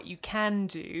think what you can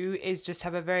do is just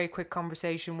have a very quick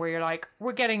conversation where you're like,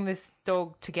 we're getting this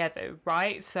dog together,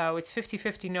 right? So it's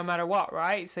 50-50 no matter what,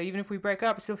 right? So even if we break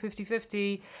up, it's still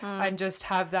 50-50 and just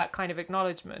have that kind of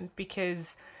acknowledgement,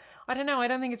 because I don't know, I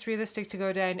don't think it's realistic to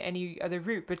go down any other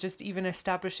route, but just even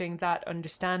establishing that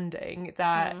understanding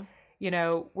that,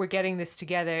 we're getting this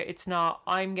together. It's not,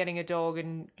 I'm getting a dog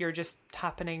and you're just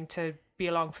happening to be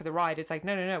along for the ride. It's like,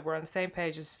 no, we're on the same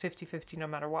page. It's 50-50 no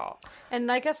matter what.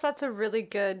 And I guess that's a really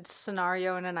good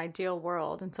scenario in an ideal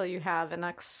world until you have an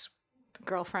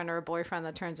ex-girlfriend or a boyfriend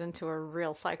that turns into a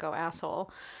real psycho asshole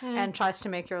and tries to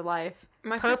make your life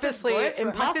purposely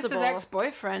impossible. My sister's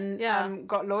ex-boyfriend Yeah.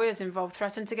 got lawyers involved,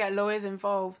 threatened to get lawyers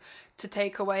involved to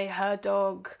take away her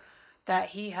dog that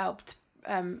he helped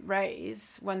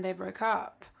raise when they broke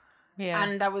up. Yeah.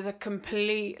 And that was a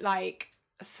complete,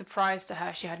 surprise to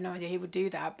her. She had no idea he would do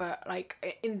that, but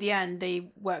in the end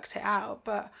they worked it out.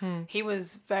 But he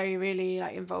was very really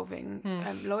involving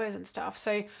lawyers and stuff.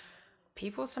 So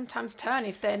people sometimes turn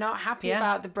if they're not happy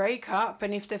about the breakup,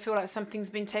 and if they feel like something's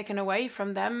been taken away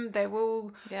from them, they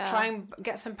will try and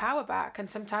get some power back. And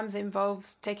sometimes it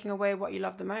involves taking away what you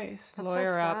love the most. That's Lawyer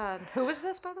so up. sad. Who was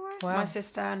this, by the way? Wow. My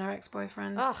sister and her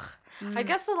ex-boyfriend. Ugh. I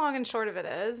guess the long and short of it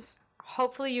is,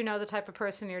 hopefully you know the type of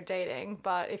person you're dating,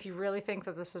 but if you really think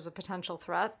that this is a potential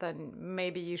threat, then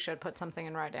maybe you should put something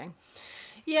in writing.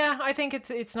 Yeah, I think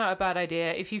it's not a bad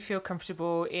idea. If you feel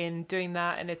comfortable in doing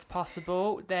that and it's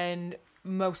possible, then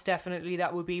most definitely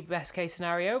that would be best case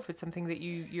scenario if it's something that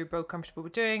you're both comfortable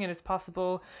with doing and it's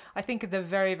possible. I think at the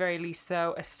very, very least,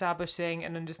 though, establishing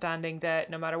an understanding that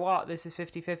no matter what, this is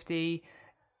 50-50.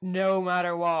 No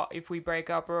matter what, if we break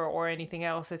up or anything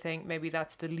else, I think maybe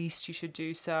that's the least you should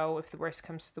do. So if the worst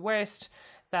comes to the worst,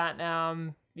 that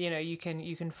you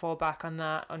can fall back on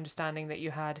that understanding that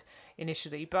you had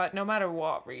initially. But no matter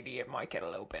what, really, it might get a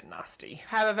little bit nasty.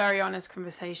 Have a very honest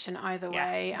conversation either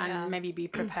way, and Yeah. maybe be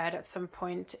prepared at some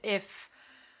point. If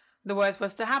the worst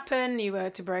was to happen, you were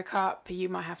to break up, you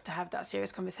might have to have that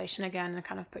serious conversation again and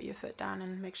kind of put your foot down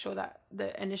and make sure that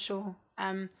the initial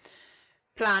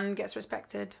plan gets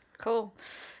respected. Cool.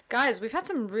 Guys, we've had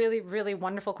some really, really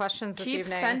wonderful questions this Keep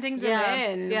evening. sending them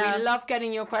in. Yeah. We love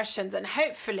getting your questions, and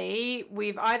hopefully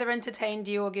we've either entertained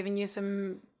you or given you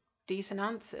some decent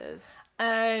answers.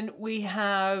 And we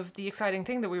have the exciting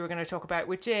thing that we were going to talk about,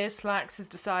 which is Slacks has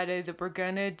decided that we're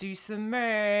going to do some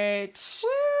merch.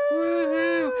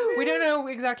 Woohoo! We don't know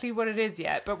exactly what it is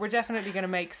yet, but we're definitely going to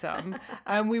make some,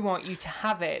 and we want you to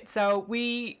have it. So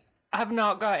we have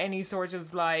not got any sort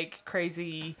of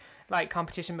crazy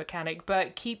competition mechanic,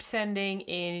 but keep sending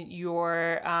in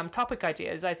your topic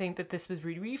ideas. I think that this was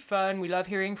really, really fun. We love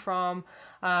hearing from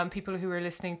people who are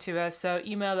listening to us. So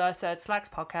email us at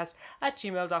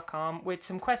slackspodcast@gmail.com with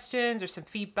some questions or some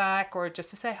feedback or just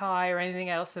to say hi or anything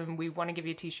else. And we want to give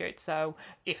you a t-shirt. So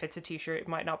if it's a t-shirt, it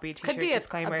might not be a t-shirt. Could be a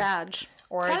disclaimer. badge.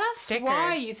 Or Tell a us sticker.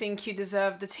 why you think you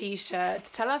deserve the t-shirt.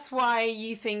 Tell us why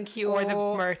you think you're... Or the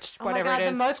merch, Oh my whatever god, it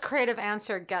the is. most creative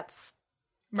answer gets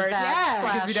merch. badge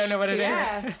Because we don't know what it is.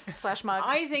 Yes. / mug.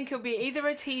 I think it'll be either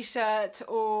a t-shirt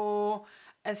or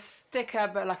a sticker,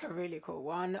 but a really cool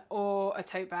one, or a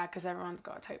tote bag, because everyone's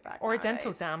got a tote bag Or a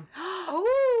dental nowadays. dam.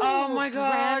 Oh my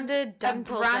god. Branded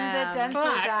dental a branded dam.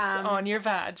 dental Slacks dam. on your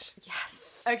vag.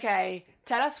 Yes. Okay,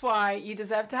 tell us why you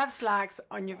deserve to have slacks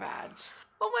on your vag.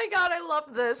 Oh my god, I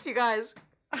love this, you guys.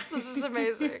 This is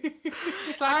amazing.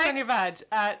 Slacks on your vag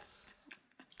at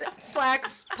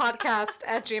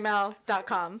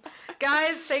slackspodcast@gmail.com.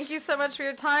 Guys, thank you so much for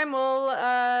your time. We'll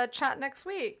chat next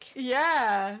week.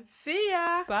 Yeah. See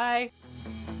ya. bye.